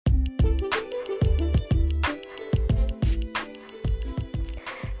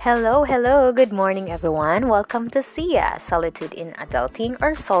Hello, good morning everyone. Welcome to SIA, Solitude in Adulting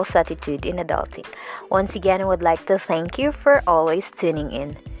or Soul Attitude in Adulting. Once again, I would like to thank you for always tuning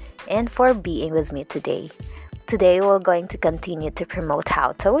in and for being with me today. Today, we're going to continue to promote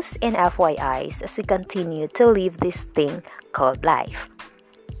how-tos and FYIs as we continue to live this thing called life.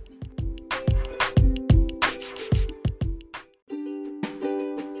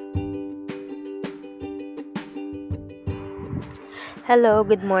 Hello,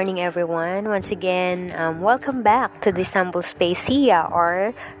 good morning everyone. Once again, welcome back to the Sample Space here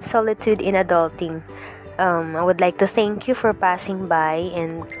or Solitude in Adulting. I would like to thank you for passing by,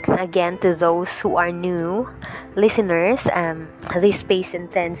 and again to those who are new listeners, this space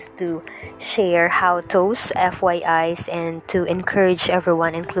intends to share how-tos, FYIs, and to encourage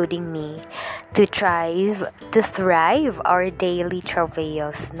everyone, including me, to thrive our daily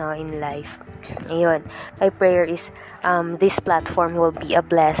travails now in life. Ayun, my prayer is this platform will be a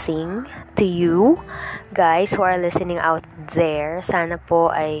blessing to you guys who are listening out there. Sana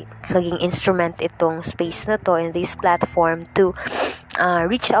po ay naging instrument itong space na to in this platform to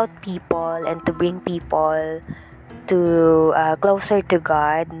reach out people and to bring people to closer to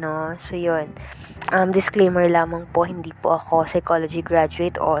God, no? So yun, disclaimer lamang po, hindi po ako psychology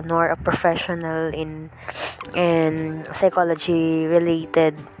graduate o nor a professional in psychology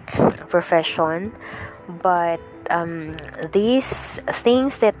related profession, but these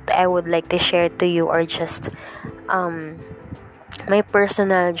things that I would like to share to you are just my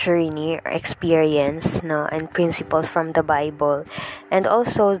personal journey or experience, no, and principles from the Bible. And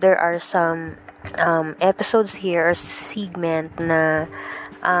also there are some episodes here or segment na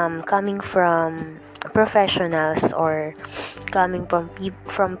coming from professionals or coming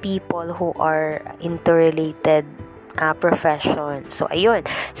from people who are interrelated profession. So ayun.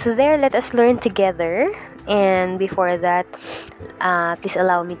 So there, let us learn together. And before that, please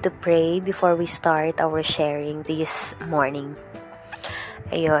allow me to pray before we start our sharing this morning.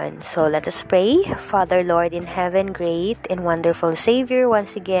 Ayun. So let us pray. Father, Lord in heaven, great and wonderful Savior,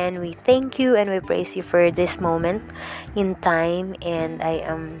 once again we thank you and we praise you for this moment in time, and I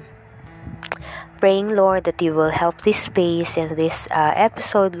am praying, Lord, that you will help this space and this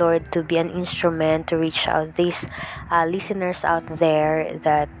episode, Lord, to be an instrument to reach out these listeners out there,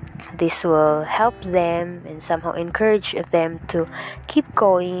 that this will help them and somehow encourage them to keep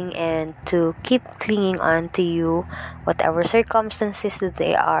going and to keep clinging on to you, whatever circumstances that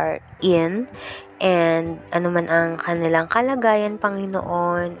they are in, and anuman ang kanilang kalagayan,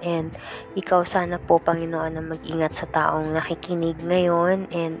 Panginoon. And ikaw sana po, Panginoon, na mag-ingat sa taong nakikinig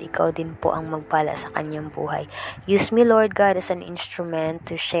ngayon, and ikaw din po ang magpala sa kanyang buhay. Use me, Lord God, as an instrument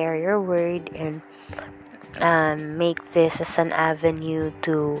to share your word, and make this as an avenue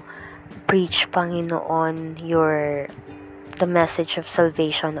to preach, Panginoon, the message of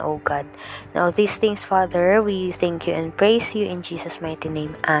salvation, O God. Now these things, Father, we thank you and praise you in Jesus' mighty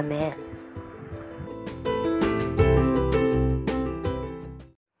name. Amen.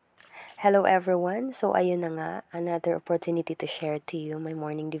 Hello everyone. So ayun na nga, another opportunity to share to you my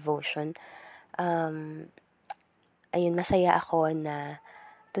morning devotion. Ayun, masaya ako na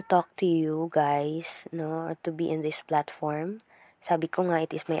to talk to you guys, no, or to be in this platform. Sabi ko nga,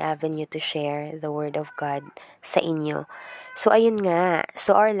 it is my avenue to share the word of God sa inyo. So ayun nga,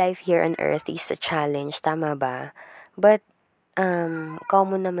 so our life here on earth is a challenge, tama ba? But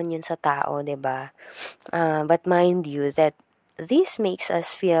common naman yun sa tao, 'di ba? But mind you that this makes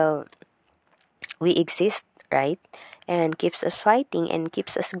us feel we exist, right? And keeps us fighting and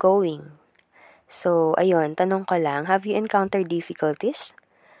keeps us going. So, ayun, tanong ko lang, have you encountered difficulties,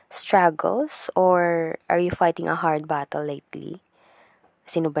 struggles, or are you fighting a hard battle lately?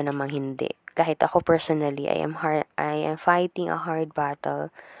 Sino ba namang hindi? Kahit ako personally, I am fighting a hard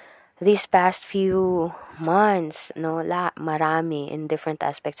battle these past few months, no, marami in different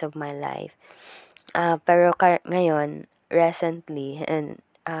aspects of my life. Pero ngayon, recently, and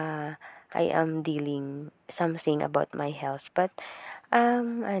I am dealing something about my health. But,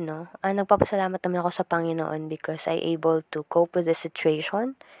 nagpapasalamat naman ako sa Panginoon because I able to cope with the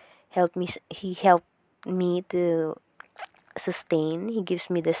situation. He helped me to sustain. He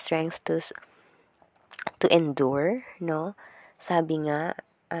gives me the strength to endure, no? Sabi nga,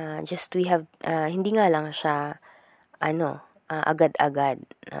 hindi nga lang siya, agad-agad.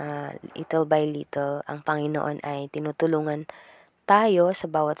 Little by little, ang Panginoon ay tinutulungan tayo sa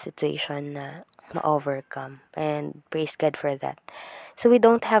bawat situation na ma-overcome. And praise God for that. So we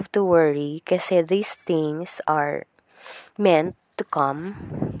don't have to worry kasi these things are meant to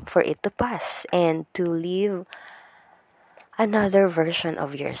come for it to pass and to live another version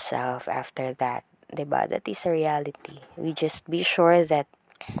of yourself after that. 'Di ba? That is a reality. We just be sure that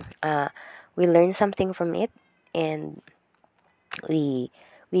we learn something from it, and we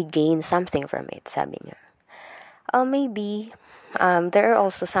we gain something from it, sabi nga. Maybe there are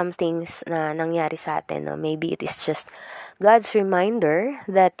also some things na nangyari sa atin, no? Maybe it is just God's reminder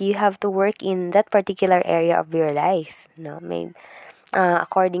that you have to work in that particular area of your life, no?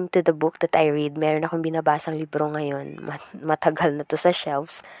 According to the book that I read, meron akong binabasang libro ngayon, matagal na to sa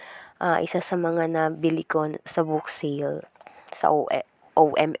shelves. Isa sa mga nabili ko sa book sale sa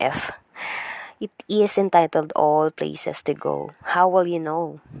OMF. It is entitled All Places to Go. How Will You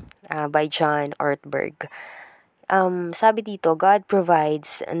Know? By John Ortberg. Sabi dito, God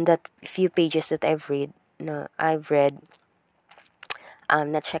provides, in that few pages that I've read,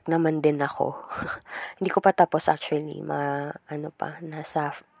 na-check naman din ako. Hindi ko pa tapos actually,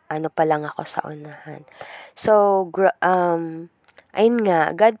 nasa pa lang ako sa unahan. So, ayun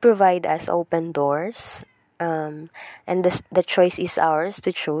nga, God provide us open doors, and the choice is ours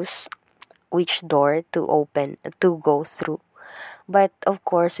to choose which door to go through. But of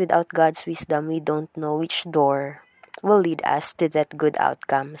course, without God's wisdom, we don't know which door will lead us to that good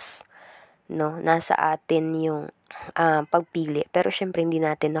outcomes. No, nasa atin yung pagpili. Pero syempre hindi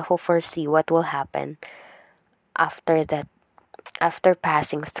natin na-foresee what will happen after that, after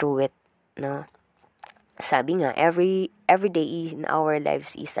passing through it. No, sabi nga, every day in our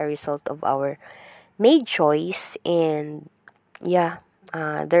lives is a result of our made choice, and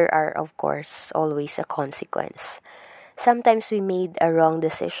there are of course always a consequence. Sometimes we made a wrong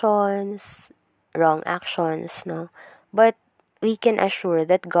decisions, wrong actions, no? But we can assure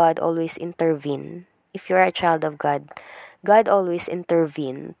that God always intervene. If you're a child of God, God always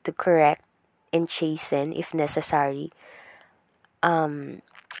intervene to correct and chasten if necessary,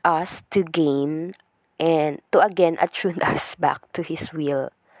 us to gain and to again attune us back to His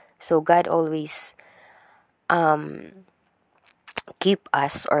will. So God always keep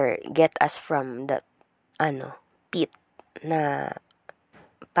us or get us from that pit na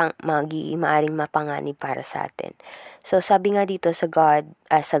maaring mapanganib para sa atin. So, sabi nga dito sa God,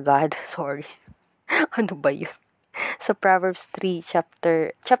 sorry. Ano ba yun? Sa Proverbs 3,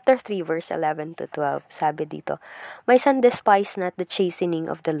 chapter 3, verse 11 to 12, sabi dito, My son, despise not the chastening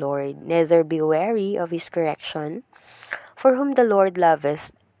of the Lord, neither be weary of His correction. For whom the Lord loveth,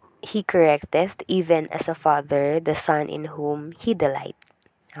 He correcteth, even as a father, the son in whom He delight.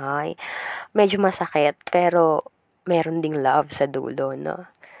 Ay, medyo masakit, pero meron ding love sa dulo, no?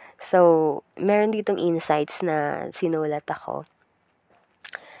 So, meron ditong insights na sinulat ako.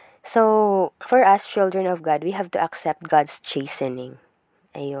 So, for us, children of God, we have to accept God's chastening.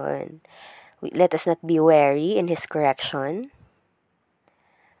 Ayun. Let us not be weary in His correction.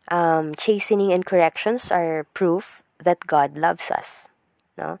 Chastening and corrections are proof that God loves us.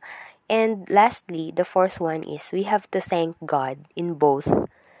 No? And lastly, the fourth one is we have to thank God in both.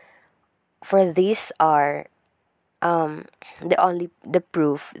 For these are the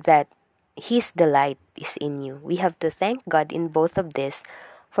proof that His delight is in you. We have to thank God in both of this,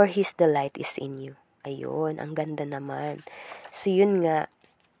 for His delight is in you. Ayun, ang ganda naman. So yun nga,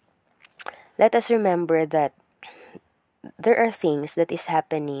 let us remember that there are things that is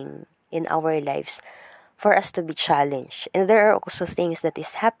happening in our lives for us to be challenged. And there are also things that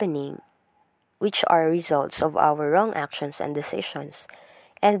is happening which are results of our wrong actions and decisions.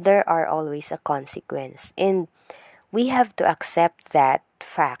 And there are always a consequence. And we have to accept that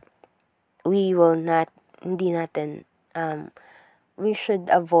fact. We will not, hindi natin, we should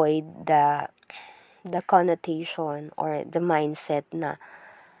avoid the connotation or the mindset na,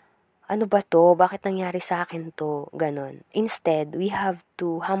 ano ba to? Bakit nangyari sa akin to? Ganon. Instead, we have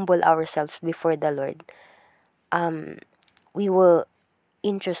to humble ourselves before the Lord. We will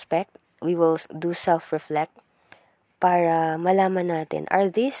introspect, we will do self-reflect para malaman natin, are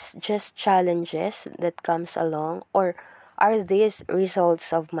these just challenges that comes along, or are these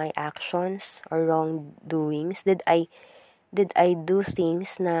results of my actions or wrongdoings? Did I do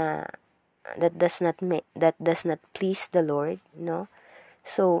things na that does not please the Lord, no?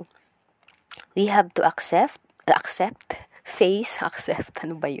 So we have to accept, ano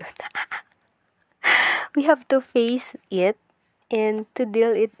ba yun? We have to face it and to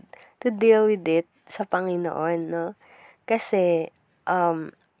deal with it sa Panginoon, no? Kasi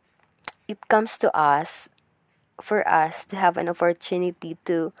it comes to us for us to have an opportunity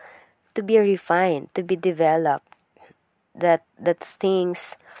to be refined, to be developed, that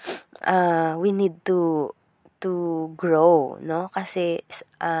things we need to grow, no? Kasi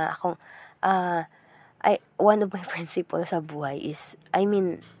one of my principles sa buhay is, I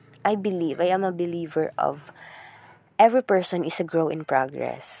am a believer of every person is a grow in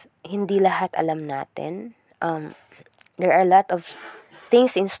progress. Hindi lahat alam natin. There are a lot of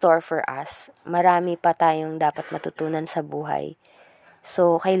things in store for us. Marami pa tayong dapat matutunan sa buhay.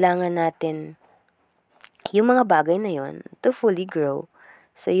 So, kailangan natin yung mga bagay na yon to fully grow.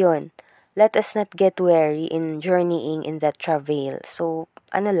 So, yun. Let us not get weary in journeying in that travail. So,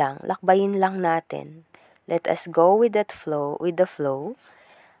 lakbayin lang natin. Let us go with the flow.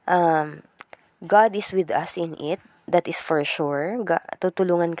 God is with us in it. That is for sure.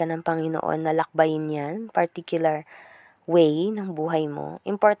 Tutulungan ka ng Panginoon na lakbayin yan, particular way ng buhay mo.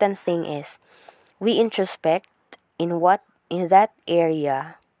 Important thing is, we introspect in that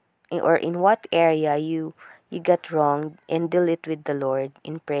area, or in what area you got wrong, and deal it with the Lord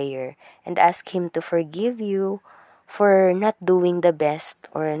in prayer and ask Him to forgive you for not doing the best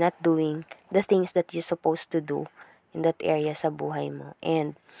or not doing the things that you're supposed to do in that area sa buhay mo,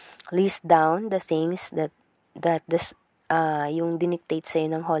 and list down the things that yung dinictate sa'yo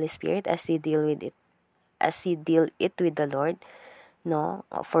ng Holy Spirit as you deal it with the Lord. No,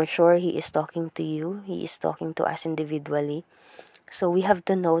 for sure He is talking to you. He is talking to us individually. So, we have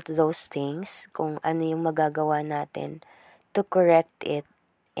to note those things, kung ano yung magagawa natin to correct it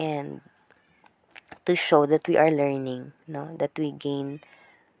and to show that we are learning, no? That we gain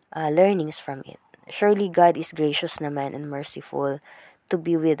learnings from it. Surely, God is gracious naman and merciful to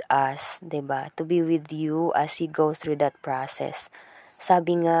be with us, diba? To be with you as you go through that process.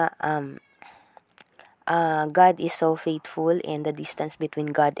 Sabi nga, God is so faithful, and the distance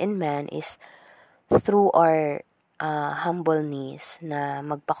between God and man is through our humble knees na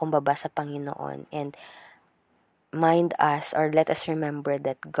magpakumbaba sa Panginoon, and mind us, or let us remember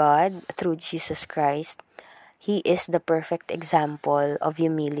that God, through Jesus Christ, He is the perfect example of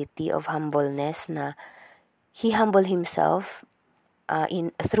humility, of humbleness, na He humbled Himself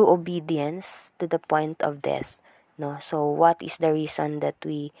through obedience to the point of death. No? So, what is the reason that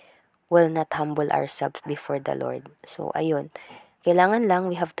we will not humble ourselves before the Lord? So, ayun. Kailangan lang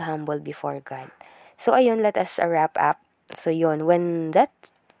we have to humble before God. So, ayun, let us wrap up. So, yun, when that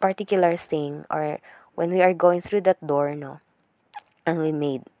particular thing, or when we are going through that door, no, and we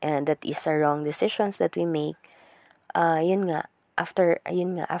made, and that is a wrong decisions that we make, after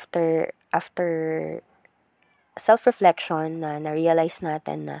self-reflection, na-realize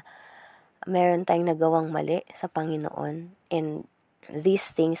natin na meron tayong nagawang mali sa Panginoon, and these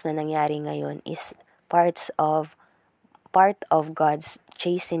things na nangyari ngayon is part of God's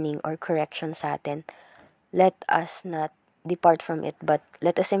chastening or correction sa atin. Let us not depart from it, but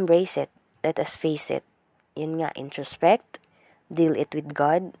let us embrace it. Let us face it. Yun nga, introspect, deal it with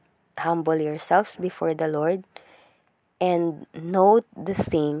God, humble yourselves before the Lord, and note the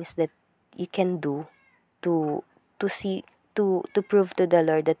things that you can do to prove to the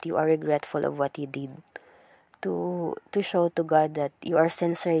Lord that you are regretful of what you did. To show to God that you are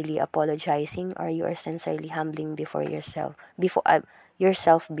sincerely apologizing, or you are sincerely humbling before yourself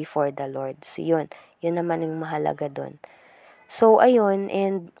before the Lord. So yun naman yung mahalaga doon. So ayun,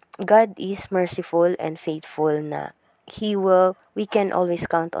 and God is merciful and faithful, na we can always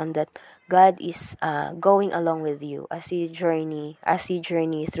count on that. God is going along with you as you journey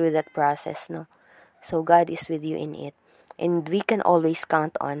through that process, no. So God is with you in it, and we can always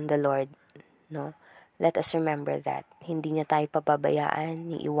count on the Lord, no. Let us remember that. Hindi niya tayo pababayaan,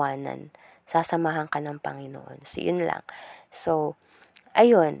 ni iwanan. Sasamahan ka ng Panginoon. So, yun lang. So,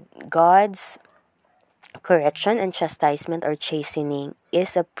 ayun, God's correction and chastisement or chastening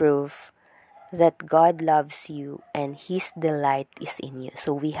is a proof that God loves you and His delight is in you.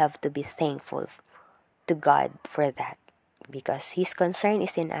 So, we have to be thankful to God for that, because His concern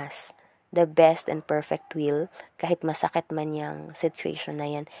is in us. The best and perfect will, kahit masakit man yung situation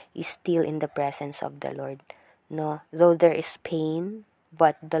na yan, is still in the presence of the Lord. No, though there is pain,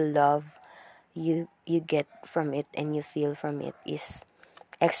 but the love you get from it and you feel from it is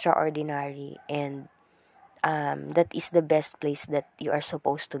extraordinary, and that is the best place that you are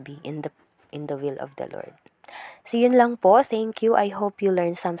supposed to be, in the will of the Lord. So yun lang po. Thank you. I hope you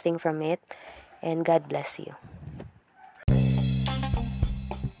learned something from it, and God bless you.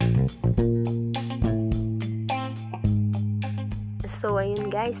 So, ayun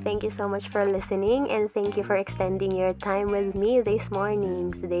guys, thank you so much for listening, and thank you for extending your time with me this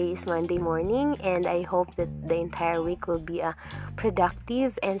morning. Today is Monday morning, and I hope that the entire week will be a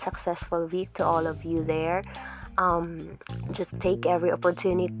productive and successful week to all of you there. Just take every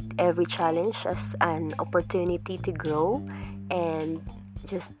opportunity, every challenge as an opportunity to grow, and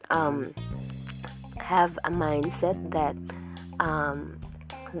just have a mindset that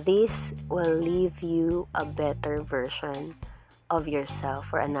this will leave you a better version of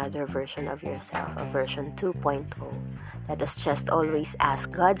yourself, or another version of yourself, a version 2.0. Let us just always ask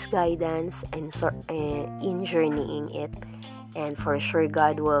God's guidance in journeying it, And for sure,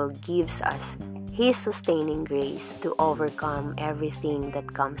 God will gives us His sustaining grace to overcome everything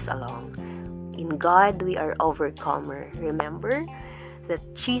that comes along. In God, we are overcomer. Remember that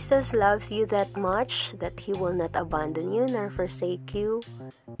Jesus loves you that much that He will not abandon you nor forsake you,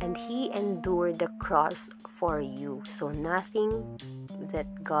 and He endured the cross for you. So nothing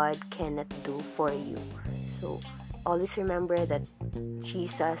that God cannot do for you. So always remember that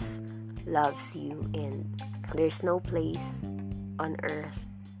Jesus loves you, and there's no place on earth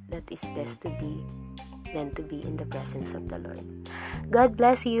that is best to be than to be in the presence of the Lord. God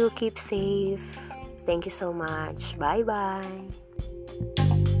bless you. Keep safe. Thank you so much. Bye-bye.